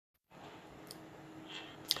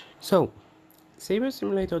So, Saber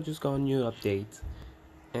Simulator just got a new update,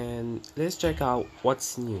 and let's check out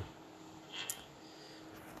what's new.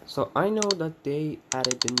 So I know that they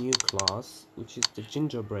added the new class, which is the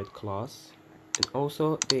gingerbread class, and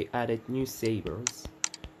also they added new sabers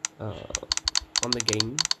uh, on the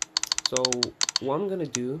game. So what I'm gonna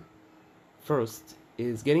do first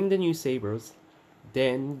is getting the new sabers,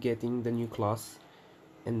 then getting the new class,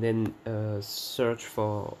 and then search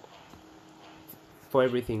for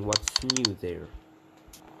everything what's new there.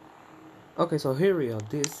 Okay, so here we are.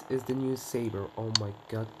 This is the new saber. Oh my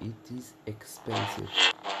god, it is expensive.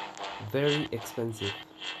 Very expensive.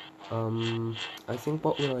 I think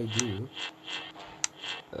what will I do?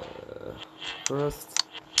 First,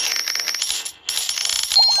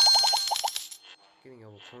 getting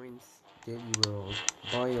our coins. Daily world.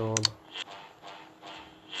 Buy all.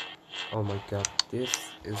 Oh my god, this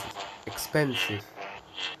is expensive.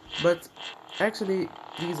 But actually,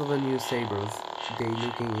 these are the new sabers. They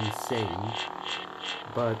looking insane.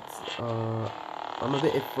 But I'm a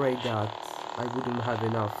bit afraid that I wouldn't have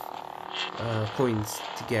enough coins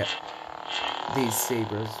to get these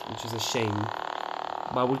sabers, which is a shame.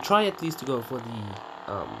 But we'll try at least to go for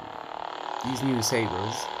these new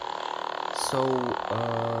sabers. So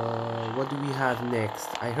what do we have next?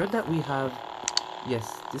 I heard that we have,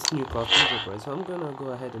 yes, this new class gingerbread. So I'm gonna go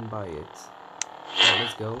ahead and buy it. Alright,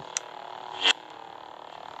 let's go.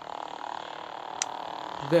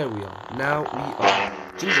 There we are. Now we are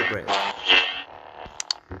gingerbread.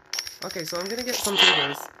 Okay, so I'm gonna get some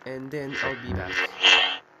sabers and then I'll be back.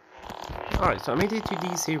 Alright, so I made it to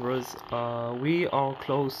these sabers. We are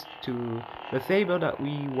close to the saber that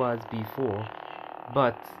we was before,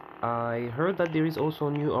 but I heard that there is also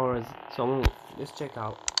new auras, so let's check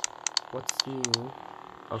out what's new.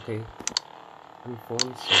 Okay,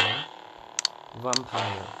 informed soul,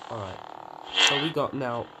 vampire. Alright, so we got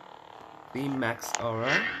now the max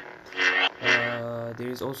aura. There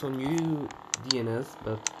is also new DNS,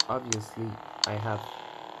 but obviously I have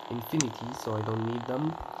infinity, so I don't need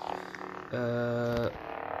them.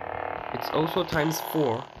 It's also times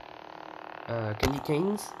 4 candy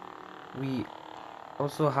canes. We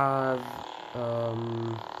also have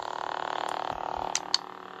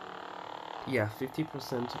yeah,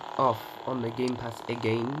 50% off on the Game Pass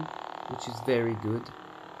again, which is very good.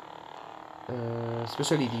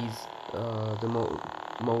 Especially these, the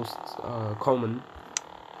most common.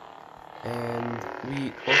 And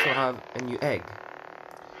we also have a new egg.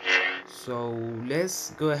 So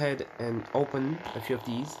let's go ahead and open a few of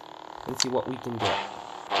these and see what we can get.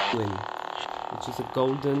 Win, which is a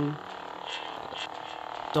golden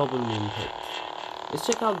double moon pit. Let's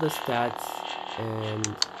check out the stats and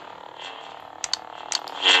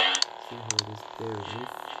see how it is. There it is.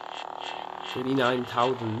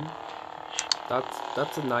 39,000.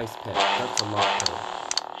 That's a nice pet. That's a lot though.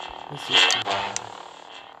 Let's just see that.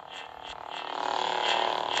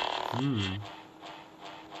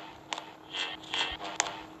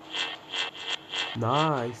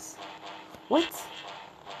 Nice. What?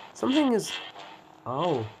 Something is...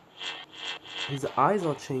 Oh. His eyes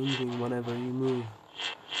are changing whenever you move.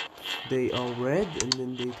 They are red and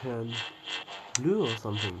then they turn blue or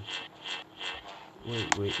something.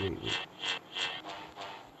 Wait.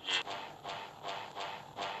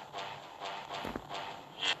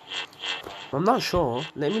 I'm not sure.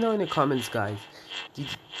 Let me know in the comments, guys.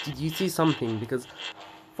 Did you see something? Because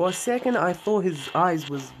for a second I thought his eyes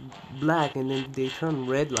was black and then they turn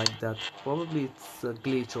red like that. Probably it's a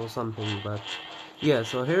glitch or something, but yeah,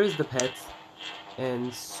 so here is the pets.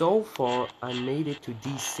 And so far I made it to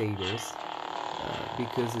these sabers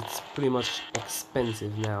because it's pretty much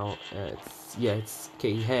expensive now. It's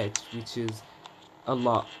KH, which is a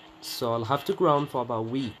lot. So I'll have to ground for about a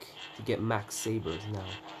week to get max sabers now.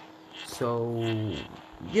 So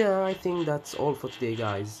yeah, I think that's all for today,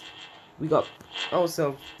 guys. We got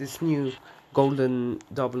ourselves this new golden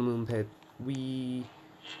double moon pet. We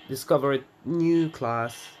discovered new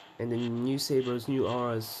class and then new sabers, new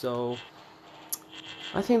auras. So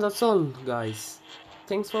I think that's all, guys.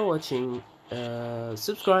 Thanks for watching.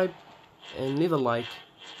 Subscribe and leave a like.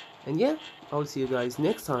 And yeah, I'll see you guys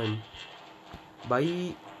next time.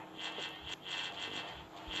 Bye.